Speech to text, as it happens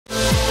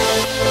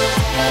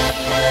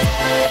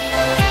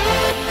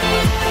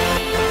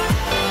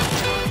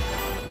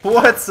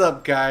What's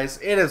up, guys?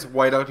 It is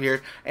Whiteout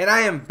here, and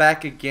I am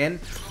back again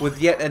with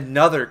yet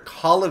another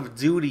Call of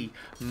Duty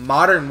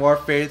Modern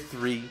Warfare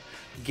 3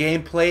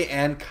 gameplay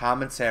and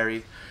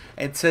commentary.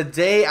 And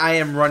today I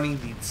am running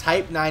the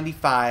Type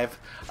 95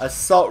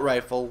 assault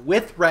rifle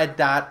with red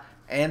dot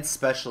and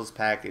specials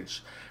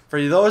package.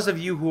 For those of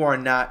you who are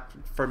not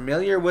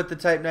familiar with the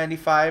Type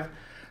 95,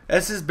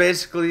 this is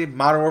basically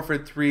Modern Warfare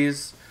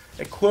 3's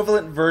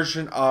equivalent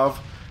version of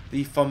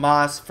the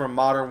FAMAS from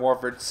Modern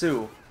Warfare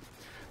 2.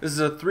 This is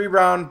a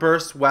 3-round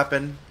burst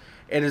weapon.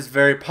 It is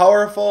very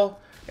powerful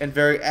and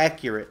very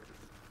accurate.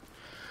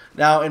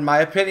 Now, in my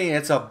opinion,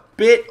 it's a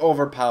bit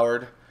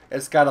overpowered.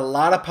 It's got a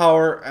lot of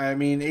power. I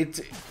mean, it's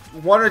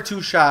 1 or 2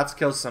 shots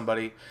kills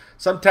somebody.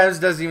 Sometimes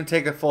it doesn't even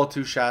take a full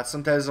 2 shots.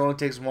 Sometimes it only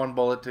takes 1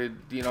 bullet to,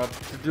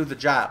 to do the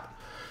job.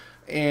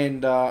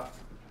 And I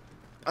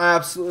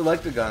absolutely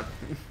like the gun.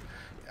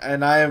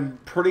 And I am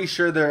pretty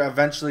sure they're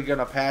eventually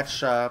gonna patch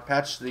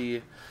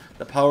the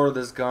power of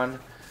this gun.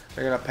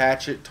 They're going to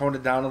patch it, tone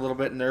it down a little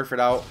bit, nerf it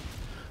out,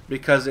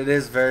 because it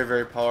is very,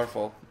 very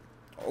powerful.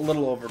 A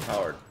little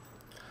overpowered.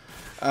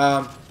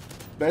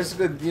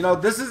 Basically,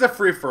 this is a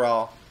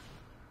free-for-all.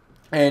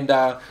 And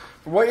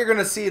what you're going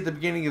to see at the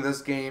beginning of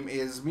this game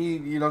is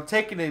me,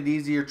 taking it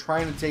easy, or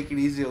trying to take it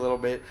easy a little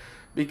bit,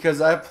 because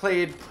I've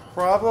played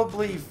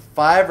probably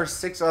 5 or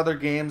 6 other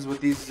games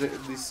with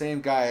these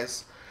same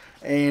guys,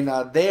 and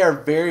they are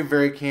very,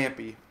 very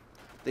campy.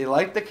 They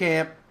like the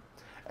camp.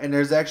 And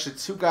there's actually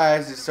 2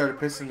 guys that started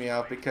pissing me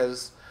off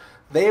because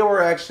they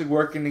were actually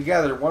working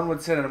together. One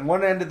would sit on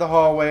one end of the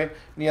hallway, and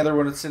the other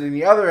one would sit in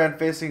the other end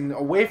facing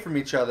away from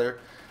each other.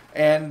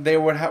 And they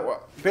would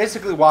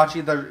basically watch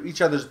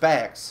each other's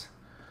backs.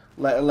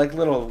 Like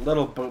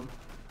little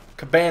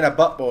cabana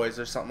butt boys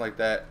or something like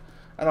that.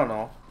 I don't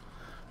know.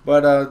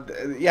 But,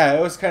 yeah,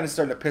 it was kind of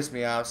starting to piss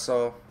me off.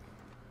 So,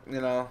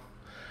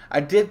 I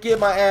did get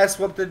my ass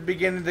whooped at the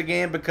beginning of the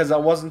game because I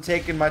wasn't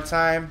taking my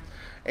time.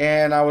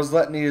 And I was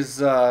letting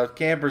these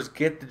campers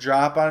get the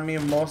drop on me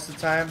most of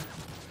the time.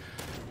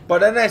 But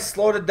then I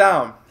slowed it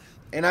down.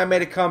 And I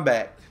made a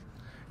comeback.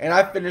 And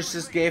I finished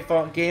this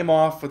game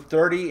off with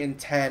 30 and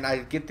 10. I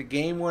get the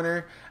game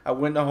winner. I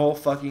win the whole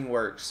fucking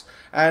works.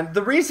 And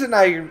the reason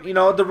I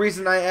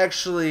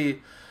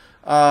actually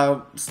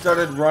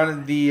started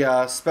running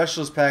the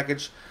specials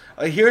package.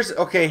 Here's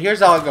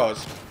how it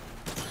goes.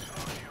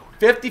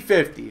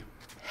 50-50.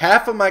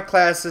 Half of my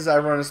classes I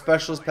run a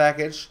specials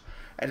package.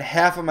 And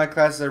half of my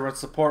classes I run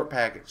support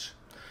package.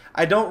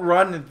 I don't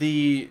run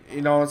the,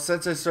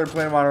 since I started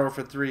playing Modern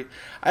Warfare 3,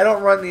 I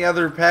don't run the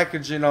other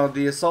package,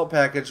 the assault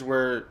package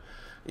where,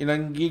 you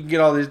can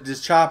get all these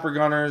chopper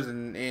gunners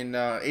and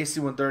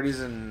AC-130s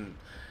and,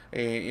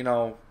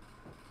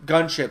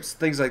 gunships,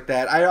 things like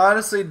that. I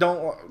honestly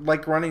don't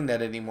like running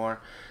that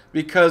anymore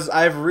because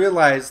I've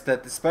realized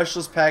that the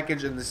specials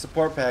package and the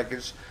support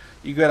package,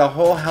 you get a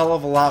whole hell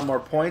of a lot more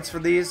points for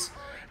these.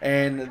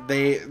 And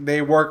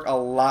they work a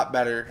lot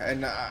better,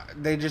 and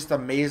they just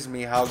amaze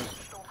me how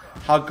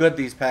good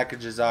these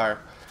packages are.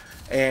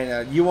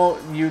 And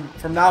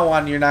from now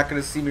on you're not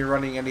going to see me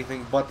running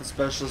anything but the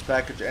specialist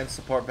package and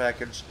support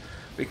package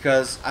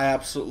because I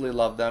absolutely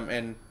love them,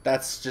 and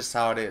that's just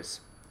how it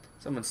is.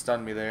 Someone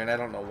stunned me there, and I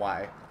don't know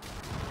why.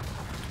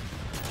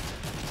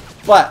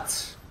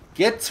 But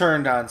get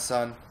turned on,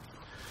 son.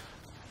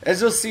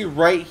 As you'll see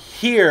right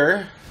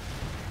here,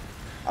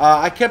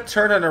 I kept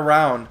turning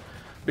around.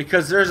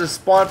 Because there's a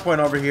spawn point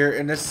over here,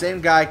 and this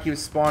same guy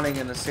keeps spawning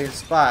in the same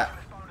spot.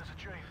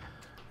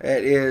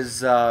 It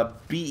is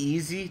Be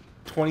Easy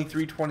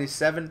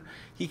 2327.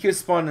 He keeps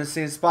spawning in the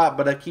same spot,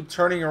 but I keep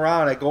turning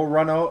around. I go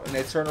run out and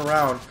I turn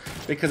around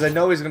because I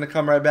know he's gonna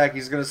come right back.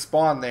 He's gonna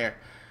spawn there.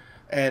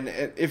 And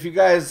if you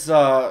guys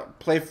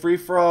play free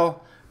for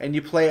all and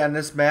you play on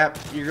this map,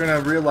 you're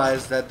gonna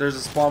realize that there's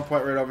a spawn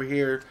point right over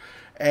here.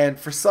 And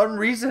for some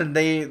reason,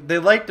 they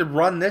like to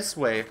run this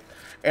way.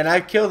 And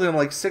I killed him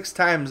like 6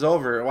 times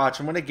over.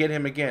 Watch, I'm going to get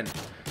him again.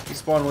 He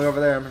spawned way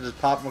over there. I'm going to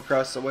just pop him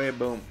across the way.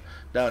 Boom.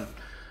 Done.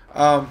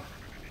 But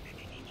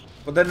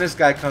then this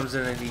guy comes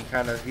in and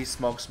he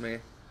smokes me.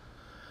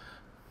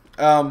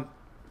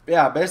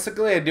 Yeah,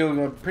 basically I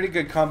do a pretty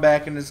good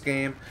comeback in this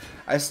game.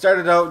 I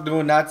started out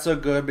doing not so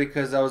good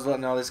because I was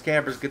letting all these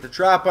campers get the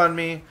drop on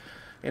me.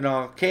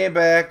 Came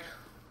back,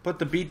 put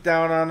the beat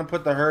down on them,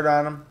 put the hurt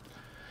on them.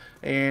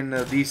 And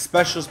the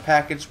specials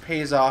package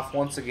pays off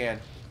once again.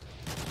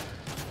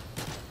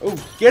 Oh,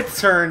 get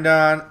turned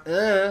on.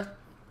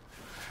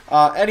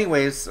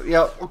 Anyways,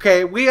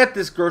 okay, we at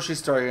this grocery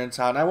store here in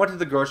town. I went to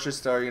the grocery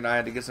store, I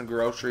had to get some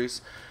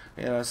groceries.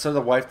 So the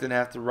wife didn't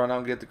have to run out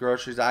and get the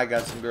groceries. I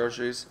got some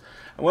groceries.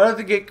 I went out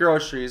to get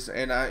groceries,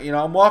 and,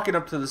 I'm walking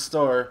up to the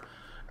store,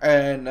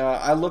 and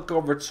I look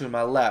over to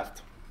my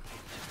left.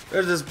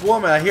 There's this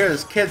woman, I hear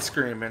this kid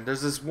screaming.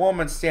 There's this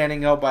woman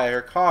standing out by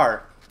her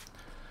car.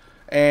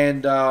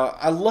 And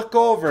I look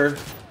over,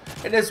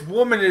 and this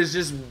woman is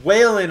just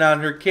wailing on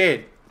her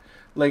kid.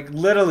 Like,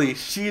 literally,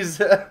 she's...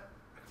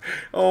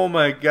 oh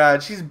my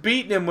god, she's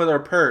beating him with her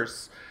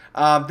purse.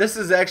 This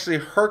is actually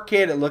her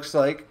kid, it looks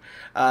like.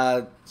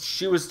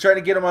 She was trying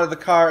to get him out of the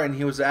car, and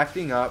he was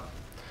acting up.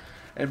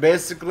 And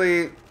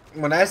basically,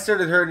 when I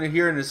started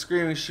hearing the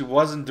screaming, she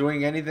wasn't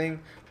doing anything.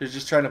 She was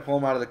just trying to pull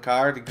him out of the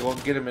car to go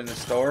and get him in the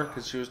store,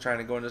 because she was trying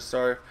to go in the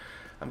store,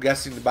 I'm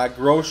guessing, to buy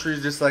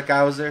groceries, just like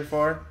I was there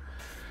for.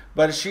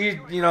 But she,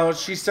 you know,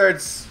 he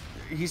starts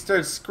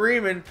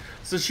screaming,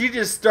 so she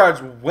just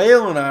starts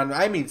wailing on him.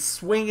 I mean,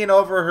 swinging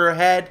over her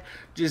head,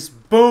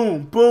 just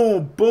boom,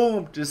 boom,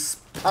 boom,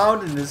 just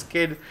pounding this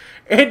kid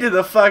into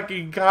the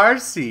fucking car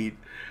seat.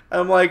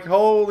 I'm like,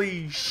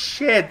 holy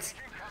shit.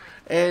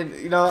 And,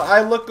 you know,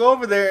 I look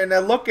over there and I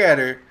look at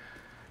her,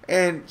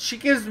 and she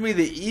gives me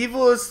the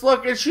evilest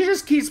look, and she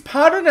just keeps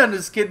pounding on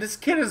this kid. This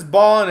kid is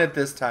bawling at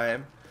this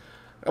time.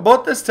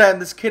 About this time,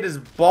 this kid is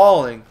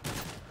bawling.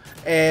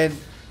 And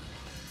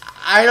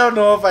I don't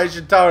know if I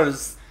should tell her to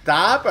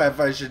stop, or if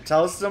I should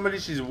tell somebody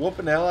she's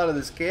whooping the hell out of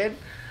this kid.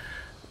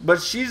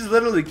 But she's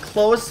literally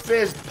close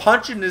fist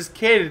punching this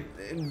kid,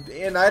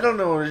 and I don't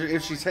know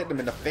if she's hitting him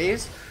in the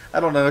face. I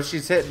don't know if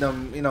she's hitting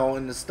him, you know,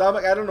 in the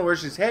stomach. I don't know where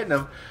she's hitting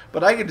him,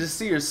 but I can just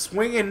see her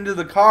swinging into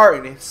the car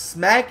and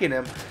smacking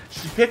him.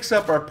 She picks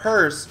up her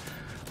purse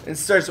and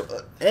starts,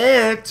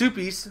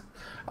 two-piece.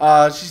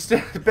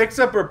 She picks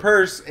up her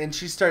purse and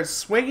she starts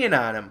swinging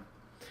on him.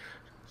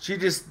 She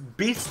just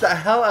beats the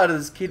hell out of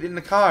this kid in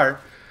the car.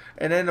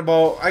 And then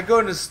I go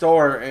in the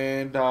store,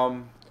 and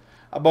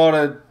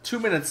about 2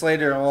 minutes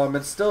later, while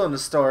I'm still in the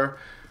store,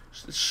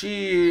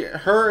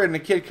 her and the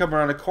kid come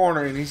around the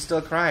corner, and he's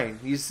still crying.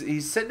 He's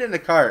sitting in the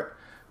cart,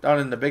 down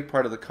in the big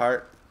part of the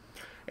cart,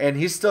 and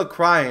he's still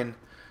crying.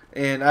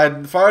 And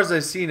as far as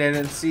I've seen, I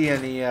didn't see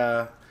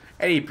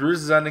any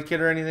bruises on the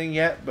kid or anything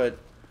yet, but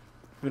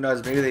who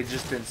knows, maybe they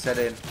just didn't set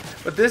in.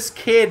 But this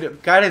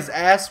kid got his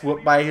ass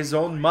whooped by his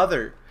own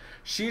mother.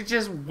 She's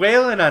just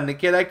wailing on the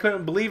kid. I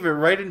couldn't believe it,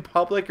 right in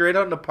public, right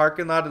out in the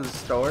parking lot of the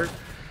store.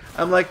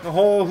 I'm like,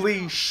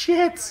 holy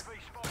shit.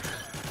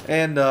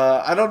 And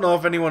I don't know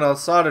if anyone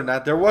else saw it or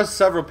not. There was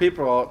several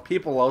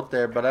people out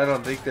there, but I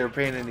don't think they were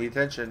paying any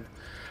attention.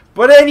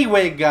 But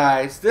anyway,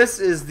 guys, this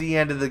is the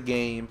end of the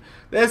game.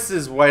 This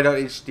is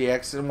Whiteout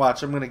HDX, and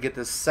watch, I'm going to get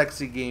this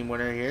sexy game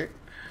winner here.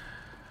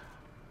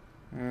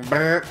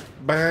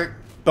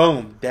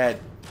 Boom, dead.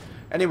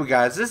 Anyway,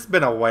 guys, this has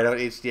been a Whiteout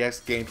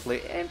HDX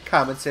gameplay and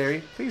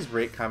commentary. Please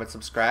rate, comment,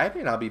 subscribe,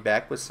 and I'll be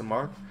back with some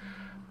more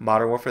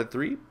Modern Warfare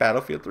 3,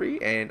 Battlefield 3,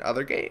 and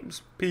other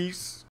games. Peace.